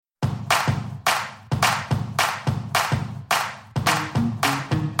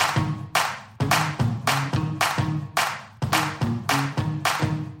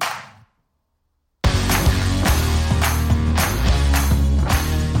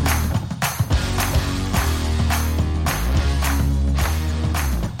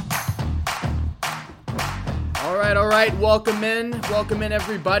right, welcome in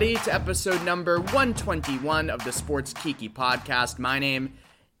everybody to episode number 121 of the Sports Kiki podcast. My name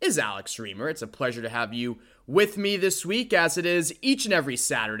is Alex Reamer. It's a pleasure to have you with me this week, as it is each and every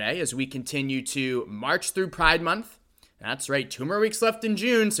Saturday, as we continue to march through Pride Month. That's right, 2 more weeks left in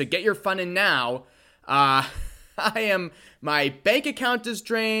June, so get your fun in now. My bank account is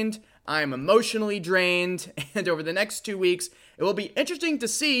drained, I am emotionally drained, and over the next 2 weeks, it will be interesting to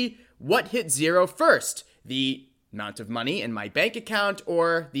see what hit zero first. The amount of money in my bank account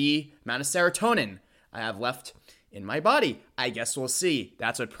or the amount of serotonin I have left in my body. I guess we'll see.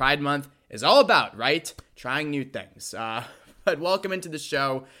 That's what Pride Month is all about, right? Trying new things. But welcome into the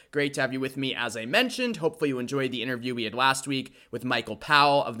show. Great to have you with me, as I mentioned. Hopefully you enjoyed the interview we had last week with Michael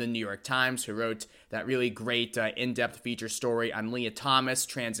Powell of the New York Times, who wrote that really great in-depth feature story on Lia Thomas,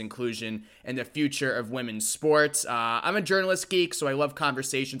 trans inclusion, and the future of women's sports. I'm a journalist geek, so I love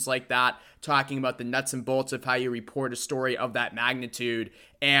conversations like that, talking about the nuts and bolts of how you report a story of that magnitude.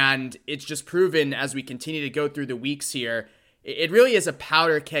 And it's just proven as we continue to go through the weeks here, it really is a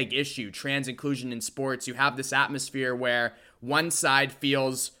powder keg issue, trans inclusion in sports. You have this atmosphere where one side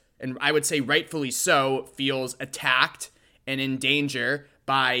feels, and I would say rightfully so, feels attacked and in danger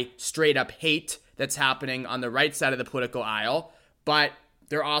by straight up hate that's happening on the right side of the political aisle. But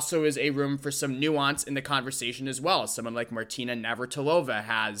there also is a room for some nuance in the conversation as well. Someone like Martina Navratilova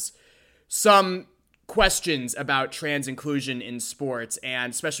has some questions about trans inclusion in sports,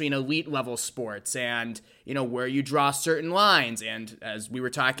 and especially in elite level sports, and where you draw certain lines. And as we were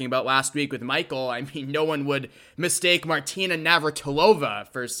talking about last week with Michael, I mean, no one would mistake Martina Navratilova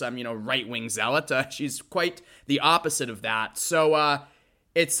for some right-wing zealot. She's quite the opposite of that. So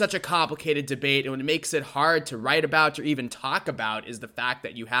it's such a complicated debate, and what makes it hard to write about or even talk about is the fact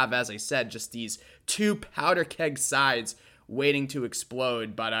that you have, as I said, just these two powder keg sides waiting to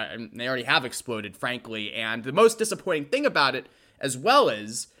explode, but they already have exploded, frankly. And the most disappointing thing about it, as well,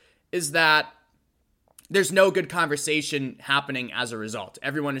 is that there's no good conversation happening as a result.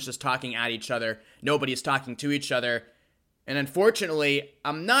 Everyone is just talking at each other. Nobody is talking to each other. And unfortunately,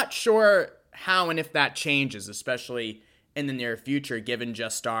 I'm not sure how and if that changes, especially in the near future, given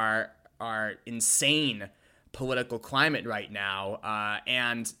just our insane political climate right now.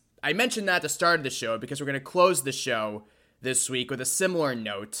 And I mentioned that at the start of the show because we're going to close the show this week with a similar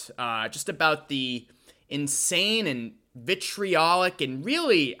note, just about the insane and vitriolic and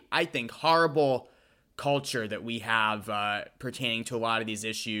really, I think, horrible culture that we have pertaining to a lot of these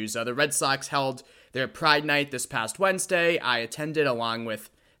issues. The Red Sox held their Pride Night this past Wednesday. I attended along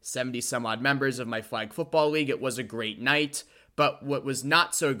with 70 some odd members of my flag football league. It was a great night, but what was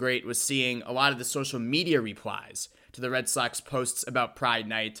not so great was seeing a lot of the social media replies to the Red Sox posts about Pride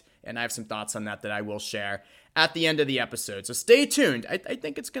Night, and I have some thoughts on that I will share at the end of the episode. So stay tuned. I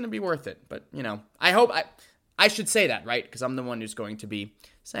think it's going to be worth it. But, I hope I should say that, right? Because I'm the one who's going to be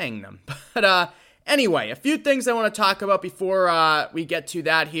saying them. But anyway, a few things I want to talk about before we get to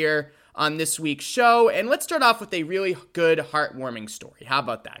that here on this week's show. And let's start off with a really good, heartwarming story. How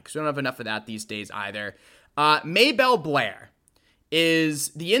about that? Because we don't have enough of that these days either. Maybelle Blair is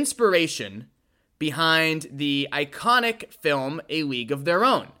the inspiration behind the iconic film A League of Their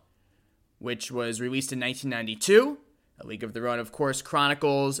Own, which was released in 1992. A League of Their Own, of course,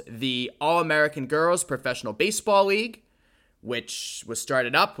 chronicles the All-American Girls Professional Baseball League, which was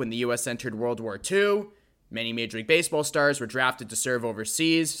started up when the U.S. entered World War II. Many Major League Baseball stars were drafted to serve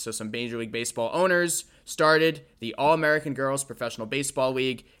overseas, so some Major League Baseball owners started the All-American Girls Professional Baseball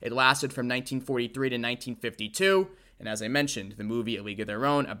League. It lasted from 1943 to 1952. And as I mentioned, the movie A League of Their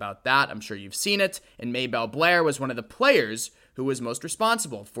Own, about that, I'm sure you've seen it. And Maybelle Blair was one of the players who was most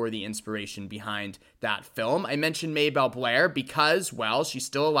responsible for the inspiration behind that film. I mentioned Maybelle Blair because, well, she's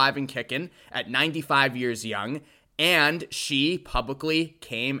still alive and kicking at 95 years young, and she publicly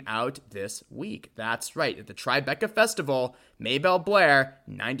came out this week. That's right, at the Tribeca Festival, Maybelle Blair,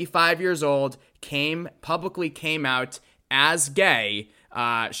 95 years old, publicly came out as gay.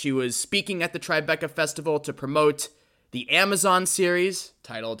 She was speaking at the Tribeca Festival to promote the Amazon series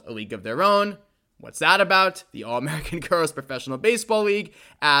titled A League of Their Own. What's that about? The All-American Girls Professional Baseball League,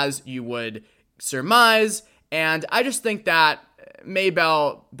 as you would surmise. And I just think that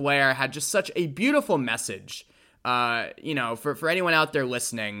Maybelle Blair had just such a beautiful message, for anyone out there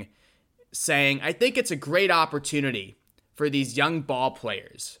listening, saying, I think it's a great opportunity for these young ball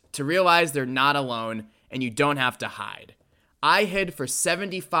players to realize they're not alone and you don't have to hide. I hid for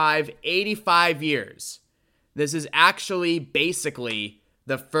 75, 85 years. This is actually basically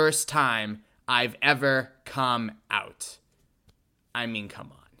the first time I've ever come out. I mean,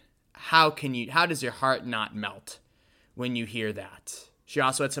 come on. How does your heart not melt when you hear that? She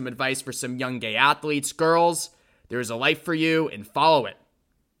also had some advice for some young gay athletes, girls. there is a life for you and follow it.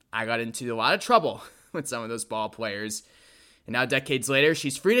 I got into a lot of trouble with some of those ball players. And now decades later,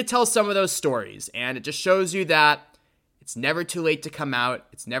 she's free to tell some of those stories. And it just shows you that it's never too late to come out.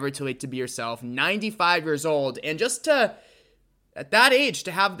 It's never too late to be yourself. 95 years old. And just to, at that age,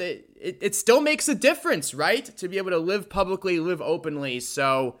 to have it still makes a difference, right? To be able to live publicly, live openly.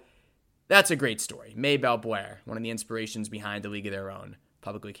 So that's a great story. Maybelle Blair, one of the inspirations behind A League of Their Own,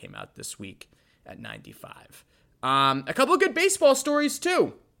 publicly came out this week at 95. A couple of good baseball stories,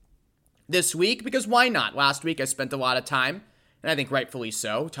 too, this week, because why not? Last week, I spent a lot of time, and I think rightfully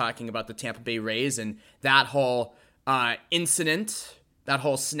so, talking about the Tampa Bay Rays and that whole incident, that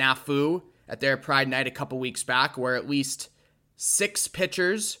whole snafu at their Pride Night a couple weeks back, where at least 6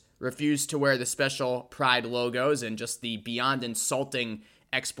 pitchers refused to wear the special Pride logos, and just the beyond insulting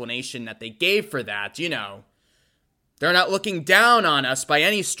explanation that they gave for that. You know, they're not looking down on us by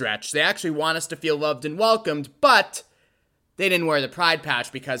any stretch. They actually want us to feel loved and welcomed, but they didn't wear the Pride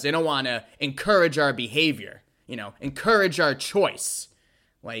patch because they don't want to encourage our behavior, you know, encourage our choice.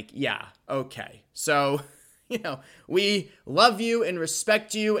 Like, yeah, okay. So, you know, we love you and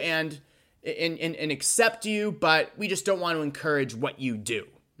respect you and accept you, but we just don't want to encourage what you do.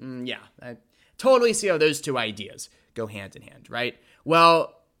 Yeah, I totally see how those two ideas go hand in hand, right?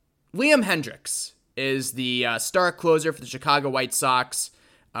 Well, Liam Hendriks is the star closer for the Chicago White Sox.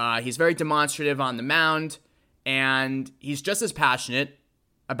 He's very demonstrative on the mound, and he's just as passionate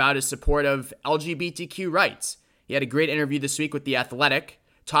about his support of LGBTQ rights. He had a great interview this week with The Athletic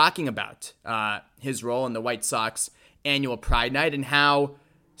talking about his role in the White Sox annual Pride Night and how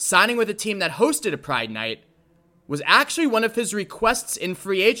signing with a team that hosted a Pride Night was actually one of his requests in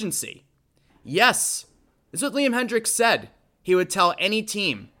free agency. Yes, this is what Liam Hendriks said he would tell any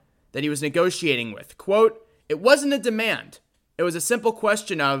team that he was negotiating with. Quote, "It wasn't a demand. It was a simple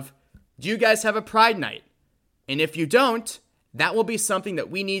question of, do you guys have a Pride Night? And if you don't, that will be something that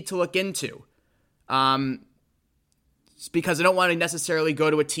we need to look into. It's because I don't want to necessarily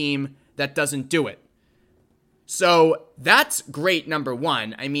go to a team that doesn't do it." So that's great, number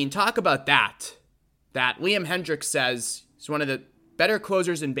one. I mean, talk about that. That Liam Hendriks says he's one of the better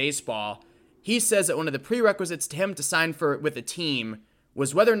closers in baseball. He says that one of the prerequisites to him to sign with a team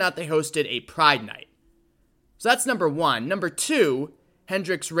was whether or not they hosted a Pride Night. So that's number one. Number two,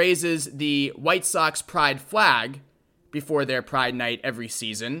 Hendriks raises the White Sox Pride flag before their Pride Night every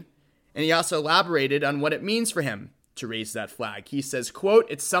season. And he also elaborated on what it means for him to raise that flag. He says, quote,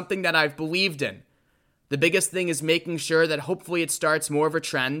 "It's something that I've believed in. The biggest thing is making sure that hopefully it starts more of a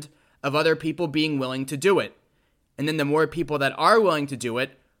trend of other people being willing to do it. And then the more people that are willing to do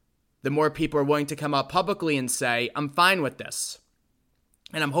it, the more people are willing to come out publicly and say, I'm fine with this.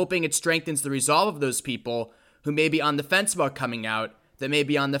 And I'm hoping it strengthens the resolve of those people who may be on the fence about coming out, that may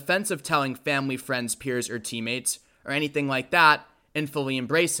be on the fence of telling family, friends, peers, or teammates, or anything like that, and fully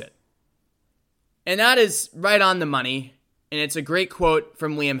embrace it." And that is right on the money, and it's a great quote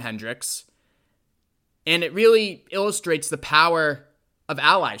from Liam Hendriks. And it really illustrates the power of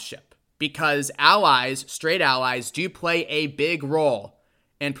allyship, because allies, straight allies, do play a big role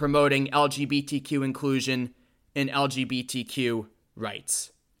in promoting LGBTQ inclusion and LGBTQ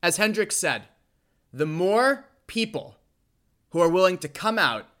rights. As Hendriks said, the more people who are willing to come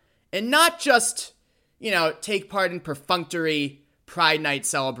out and not just, take part in perfunctory Pride Night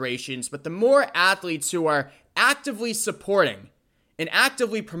celebrations, but the more athletes who are actively supporting and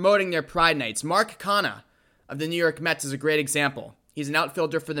actively promoting their Pride Nights. Mark Canha of the New York Mets is a great example. He's an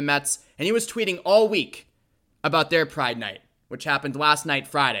outfielder for the Mets, and he was tweeting all week about their Pride Night, which happened last night,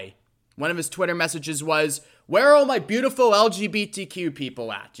 Friday. One of his Twitter messages was, "Where are all my beautiful LGBTQ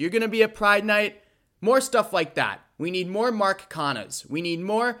people at? You're going to be at Pride Night?" More stuff like that. We need more Mark Canhas. We need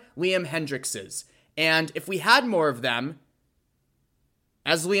more Liam Hendrikses. And if we had more of them,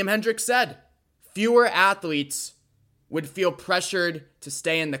 as Liam Hendriks said, fewer athletes would feel pressured to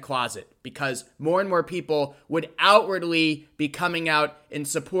stay in the closet because more and more people would outwardly be coming out and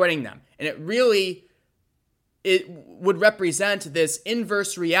supporting them. And it would represent this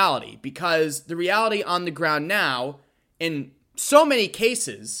inverse reality, because the reality on the ground now, in so many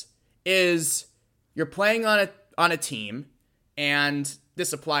cases, is you're playing on a team, and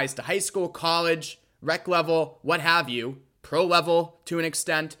this applies to high school, college, rec level, what have you, pro level to an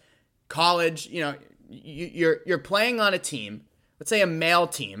extent, college. You're playing on a team, let's say a male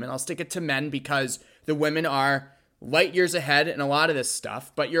team, and I'll stick it to men because the women are light years ahead in a lot of this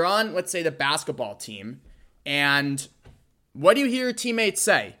stuff, but you're on, let's say, the basketball team. And what do you hear your teammates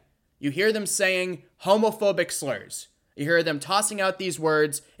say? You hear them saying homophobic slurs. You hear them tossing out these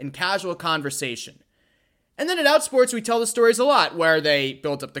words in casual conversation. And then at Outsports, we tell the stories a lot where they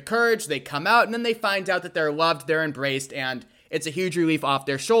build up the courage, they come out, and then they find out that they're loved, they're embraced, and it's a huge relief off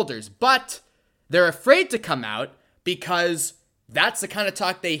their shoulders. But they're afraid to come out because that's the kind of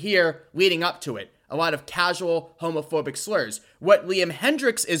talk they hear leading up to it. A lot of casual homophobic slurs. What Liam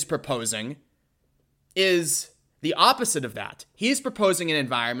Hendriks is proposing is the opposite of that. He's proposing an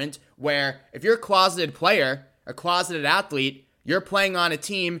environment where if you're a closeted player, a closeted athlete, you're playing on a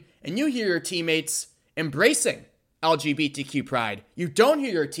team and you hear your teammates embracing LGBTQ pride. You don't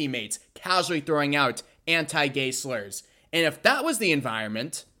hear your teammates casually throwing out anti-gay slurs. And if that was the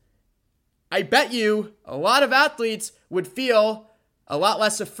environment, I bet you a lot of athletes would feel a lot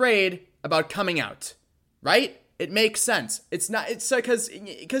less afraid about coming out, right? It makes sense. It's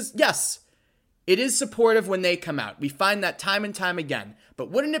because yes, it is supportive when they come out. We find that time and time again.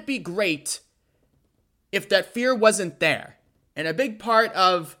 But wouldn't it be great if that fear wasn't there? And a big part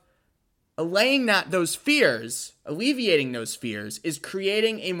of alleviating those fears is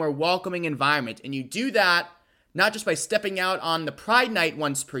creating a more welcoming environment. And you do that not just by stepping out on the Pride Night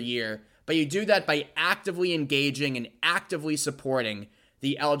once per year, but you do that by actively engaging and actively supporting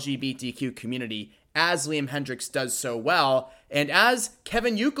the LGBTQ community, as Liam Hendriks does so well, and as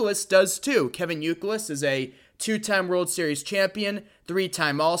Kevin Youkilis does too. Kevin Youkilis is a 2-time World Series champion,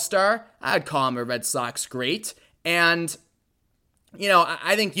 3-time All-Star. I'd call him a Red Sox great. And,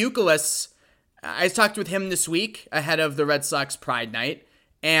 I think Youkilis, I talked with him this week ahead of the Red Sox Pride Night,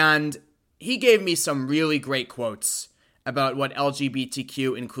 and he gave me some really great quotes about what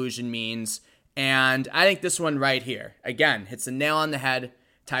LGBTQ inclusion means. And I think this one right here, again, hits the nail on the head,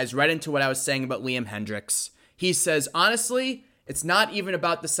 ties right into what I was saying about Liam Hendriks. He says, honestly, it's not even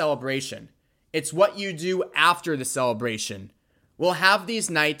about the celebration. It's what you do after the celebration. We'll have these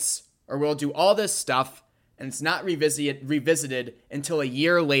nights, or we'll do all this stuff, and it's not revisited until a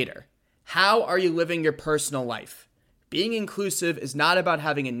year later. How are you living your personal life? Being inclusive is not about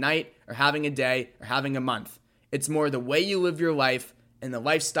having a night, or having a day, or having a month. It's more the way you live your life and the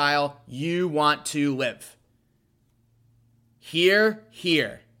lifestyle you want to live. Here,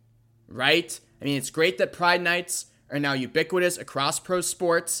 right? I mean, it's great that Pride Nights are now ubiquitous across pro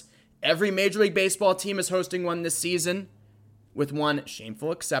sports. Every Major League Baseball team is hosting one this season, with one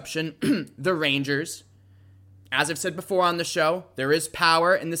shameful exception, the Rangers. As I've said before on the show, there is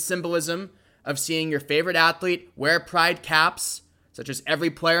power in the symbolism of seeing your favorite athlete wear pride caps, such as every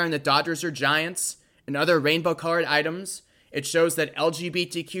player in the Dodgers or Giants, and other rainbow-colored items. It shows that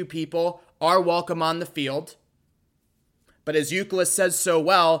LGBTQ people are welcome on the field. But as Youkilis says so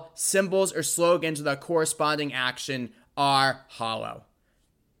well, symbols or slogans without corresponding action are hollow.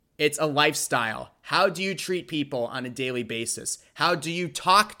 It's a lifestyle. How do you treat people on a daily basis? How do you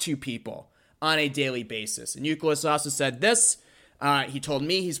talk to people on a daily basis? And Youkilis also said this. He told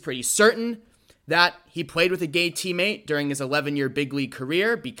me he's pretty certain that he played with a gay teammate during his 11-year big league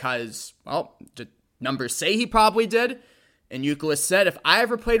career because, well, the numbers say he probably did. And Youkilis said, if I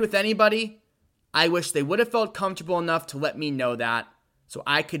ever played with anybody, I wish they would have felt comfortable enough to let me know that so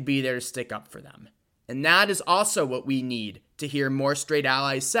I could be there to stick up for them. And that is also what we need to hear more straight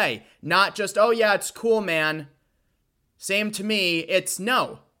allies say. Not just, oh yeah, it's cool, man. Same to me. It's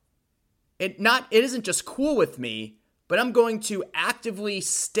no. It isn't just cool with me, but I'm going to actively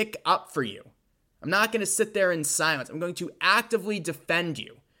stick up for you. I'm not going to sit there in silence. I'm going to actively defend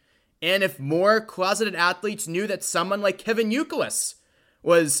you. And if more closeted athletes knew that someone like Kevin Youkilis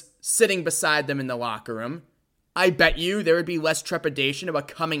was sitting beside them in the locker room, I bet you there would be less trepidation about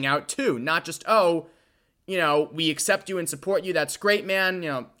coming out too. Not just, we accept you and support you. That's great,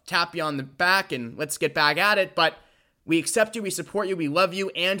 man. Tap you on the back and let's get back at it. But we accept you, we support you, we love you,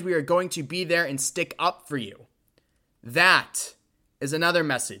 and we are going to be there and stick up for you. That is another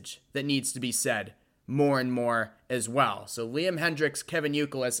message that needs to be said more and more as well. So Liam Hendriks, Kevin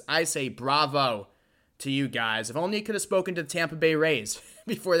Youkilis, I say bravo to you guys. If only you could have spoken to the Tampa Bay Rays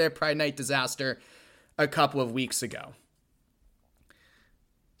before their Pride Night disaster a couple of weeks ago.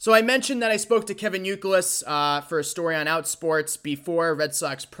 So I mentioned that I spoke to Kevin Youkilis for a story on Outsports before Red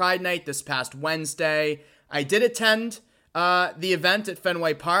Sox Pride Night this past Wednesday. I did attend the event at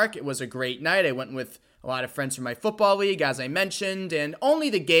Fenway Park. It was a great night. I went with a lot of friends from my football league, as I mentioned, and only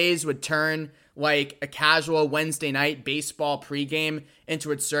the gays would turn like a casual Wednesday night baseball pregame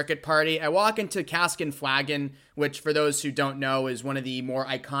into a circuit party. I walk into Cask and Flagon, which for those who don't know is one of the more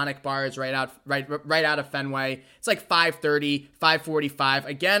iconic bars right out of Fenway. It's like 5:30, 5:45,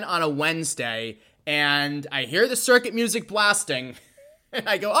 again on a Wednesday, and I hear the circuit music blasting, and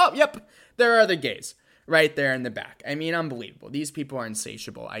I go, oh, yep, there are the gays right there in the back. I mean, unbelievable. These people are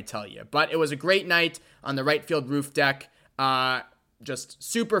insatiable, I tell you. But it was a great night on the right field roof deck. Just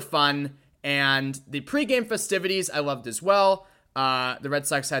super fun. And the pregame festivities I loved as well. The Red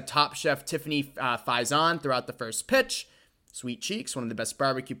Sox had Top Chef Tiffany Faison throughout the first pitch. Sweet Cheeks, one of the best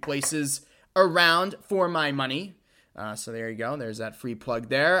barbecue places around for my money. So there you go. There's that free plug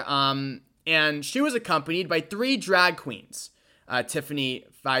there. And she was accompanied by 3 drag queens. Tiffany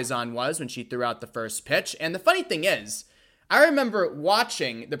Faison was when she threw out the first pitch. And the funny thing is, I remember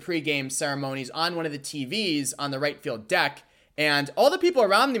watching the pregame ceremonies on one of the TVs on the right field deck, and all the people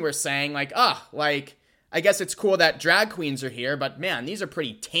around me were saying, like, I guess it's cool that drag queens are here, but man, these are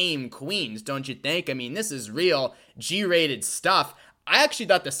pretty tame queens, don't you think? I mean, this is real G-rated stuff. I actually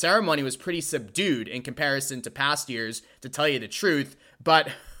thought the ceremony was pretty subdued in comparison to past years, to tell you the truth, but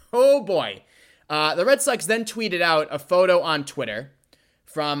oh boy. The Red Sox then tweeted out a photo on Twitter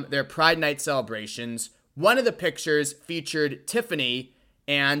from their Pride Night celebrations. One of the pictures featured Tiffany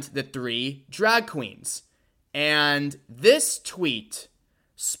and the 3 drag queens. And this tweet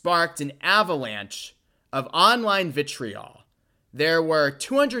sparked an avalanche of online vitriol. There were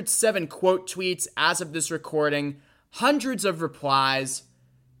 207 quote tweets as of this recording, hundreds of replies,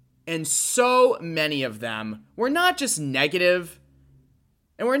 and so many of them were not just negative,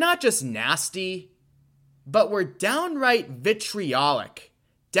 and were not just nasty, but were downright vitriolic,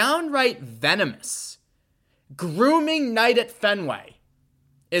 downright venomous. Grooming night at Fenway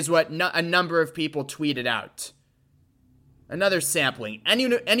is what a number of people tweeted out. Another sampling.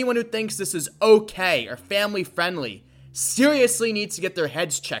 Anyone who thinks this is okay or family friendly seriously needs to get their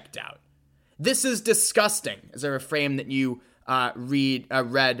heads checked out. This is disgusting, is a refrain that you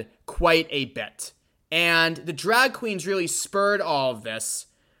read quite a bit. And the drag queens really spurred all of this.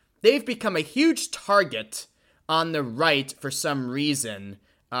 They've become a huge target on the right for some reason.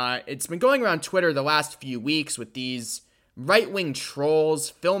 It's been going around Twitter the last few weeks with these right-wing trolls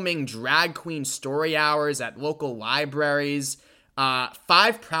filming drag queen story hours at local libraries. 5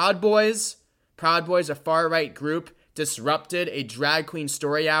 Proud Boys, a far-right group, disrupted a drag queen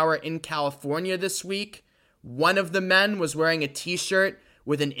story hour in California this week. One of the men was wearing a t-shirt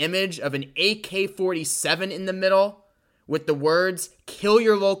with an image of an AK-47 in the middle, with the words, "Kill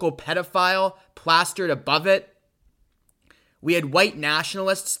your local pedophile," plastered above it. We had white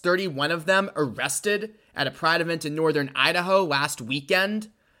nationalists, 31 of them, arrested at a Pride event in northern Idaho last weekend.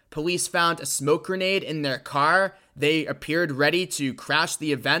 Police found a smoke grenade in their car. They appeared ready to crash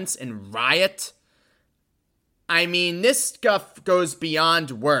the events and riot. I mean, this stuff goes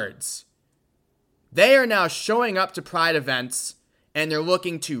beyond words. They are now showing up to Pride events, and they're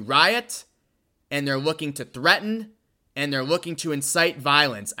looking to riot, and they're looking to threaten, and they're looking to incite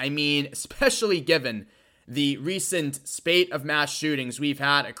violence. I mean, especially given the recent spate of mass shootings we've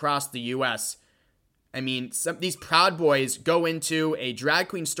had across the U.S. I mean, these Proud Boys go into a drag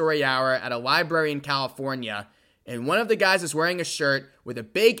queen story hour at a library in California, and one of the guys is wearing a shirt with a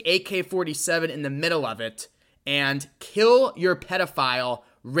big AK-47 in the middle of it, and "Kill your pedophile"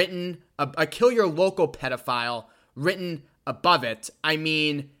 written, "Kill your local pedophile" written above it. I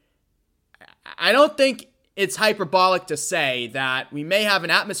mean, I don't think it's hyperbolic to say that we may have an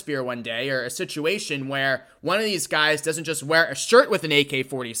atmosphere one day or a situation where one of these guys doesn't just wear a shirt with an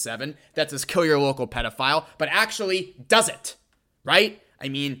AK-47 that says "Kill your local pedophile," but actually does it, right? I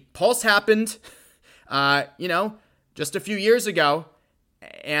mean, Pulse happened, just a few years ago,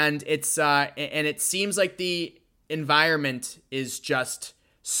 and it seems like the environment is just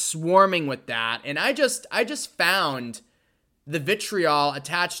swarming with that. And I just found the vitriol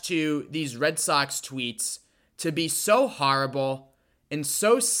attached to these Red Sox tweets to be so horrible and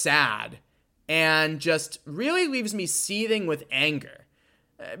so sad, and just really leaves me seething with anger.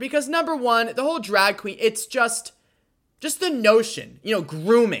 Because number one, the whole drag queen, it's just the notion,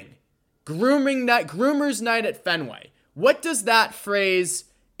 grooming night, groomers night at Fenway. What does that phrase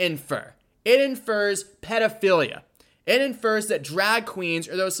infer? It infers pedophilia. It infers that drag queens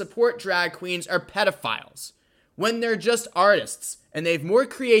or those support drag queens are pedophiles, when they're just artists and they have more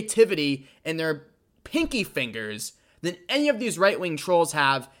creativity in their pinky fingers than any of these right-wing trolls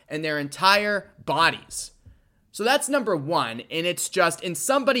have in their entire bodies. So that's number one, and it's just, and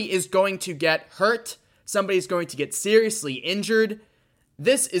somebody is going to get hurt, somebody's going to get seriously injured.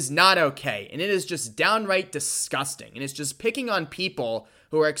 This is not okay, and it is just downright disgusting, and it's just picking on people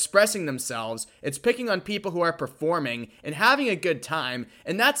who are expressing themselves. It's picking on people who are performing and having a good time,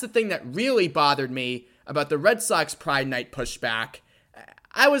 and that's the thing that really bothered me about the Red Sox Pride Night pushback.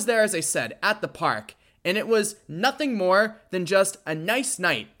 I was there, as I said, at the park, and it was nothing more than just a nice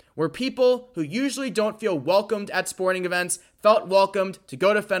night where people who usually don't feel welcomed at sporting events felt welcomed to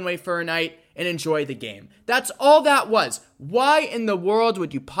go to Fenway for a night and enjoy the game. That's all that was. Why in the world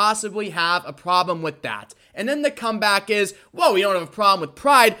would you possibly have a problem with that? And then the comeback is, whoa, we don't have a problem with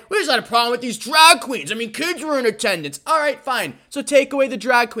pride. We just had a problem with these drag queens. I mean, kids were in attendance. All right, fine. So take away the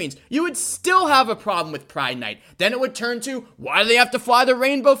drag queens. You would still have a problem with Pride Night. Then it would turn to, why do they have to fly the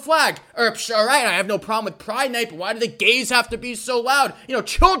rainbow flag? Or, all right, I have no problem with Pride Night, but why do the gays have to be so loud?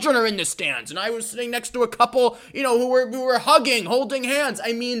 Children are in the stands, and I was sitting next to a couple, who were hugging, holding hands.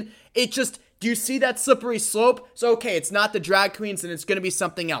 I mean, do you see that slippery slope? So, okay, it's not the drag queens, and it's going to be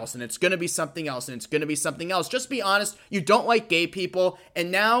something else, and it's going to be something else, and it's going to be something else. Just be honest, you don't like gay people,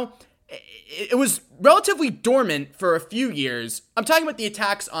 and now it was relatively dormant for a few years. I'm talking about the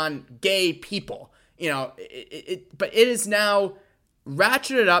attacks on gay people, but it is now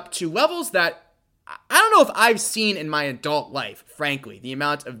ratcheted up to levels that I don't know if I've seen in my adult life, frankly, the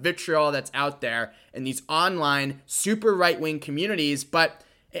amount of vitriol that's out there in these online super right-wing communities,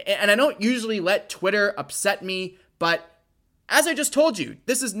 and I don't usually let Twitter upset me, but as I just told you,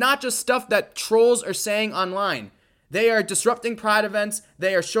 this is not just stuff that trolls are saying online. They are disrupting pride events.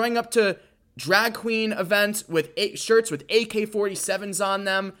 They are showing up to drag queen events with shirts with AK-47s on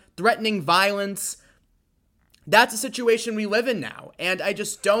them, threatening violence. That's a situation we live in now. And I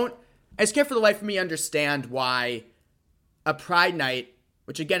just can't for the life of me understand why a pride night,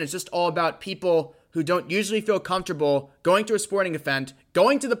 which again is just all about people who don't usually feel comfortable going to a sporting event,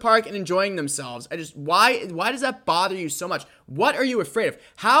 going to the park and enjoying themselves. Why does that bother you so much? What are you afraid of?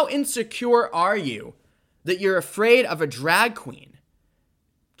 How insecure are you that you're afraid of a drag queen?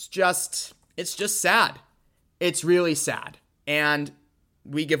 It's just sad. It's really sad. And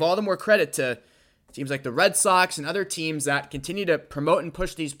we give all the more credit to teams like the Red Sox and other teams that continue to promote and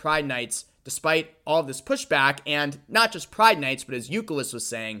push these pride nights despite all of this pushback, and not just pride nights, but as Youkilis was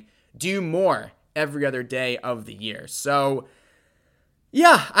saying, do more every other day of the year. So,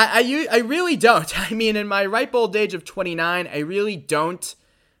 yeah, I really don't. I mean, in my ripe old age of 29, I really don't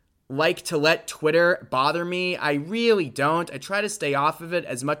like to let Twitter bother me. I really don't. I try to stay off of it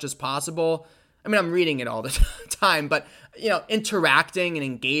as much as possible. I mean, I'm reading it all the time, but, interacting and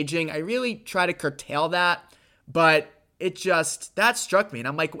engaging, I really try to curtail that. But that struck me. And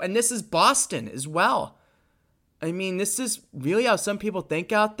I'm like, and this is Boston as well. I mean, this is really how some people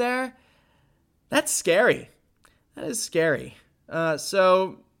think out there. That's scary. That is scary.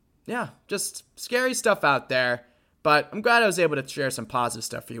 So, yeah, just scary stuff out there. But I'm glad I was able to share some positive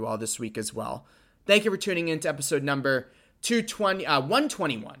stuff for you all this week as well. Thank you for tuning in to episode number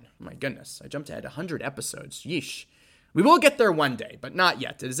 121. Oh my goodness, I jumped ahead 100 episodes. Yeesh. We will get there one day, but not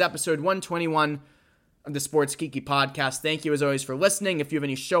yet. It is episode 121 of the Sports Geeky Podcast. Thank you as always for listening. If you have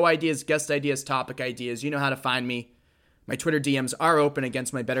any show ideas, guest ideas, topic ideas, you know how to find me. My Twitter DMs are open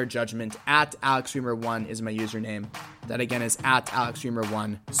against my better judgment. @AlexReamer1 is my username. That again is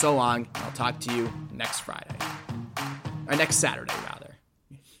 @AlexReamer1. So long. I'll talk to you next Friday. Or next Saturday, rather.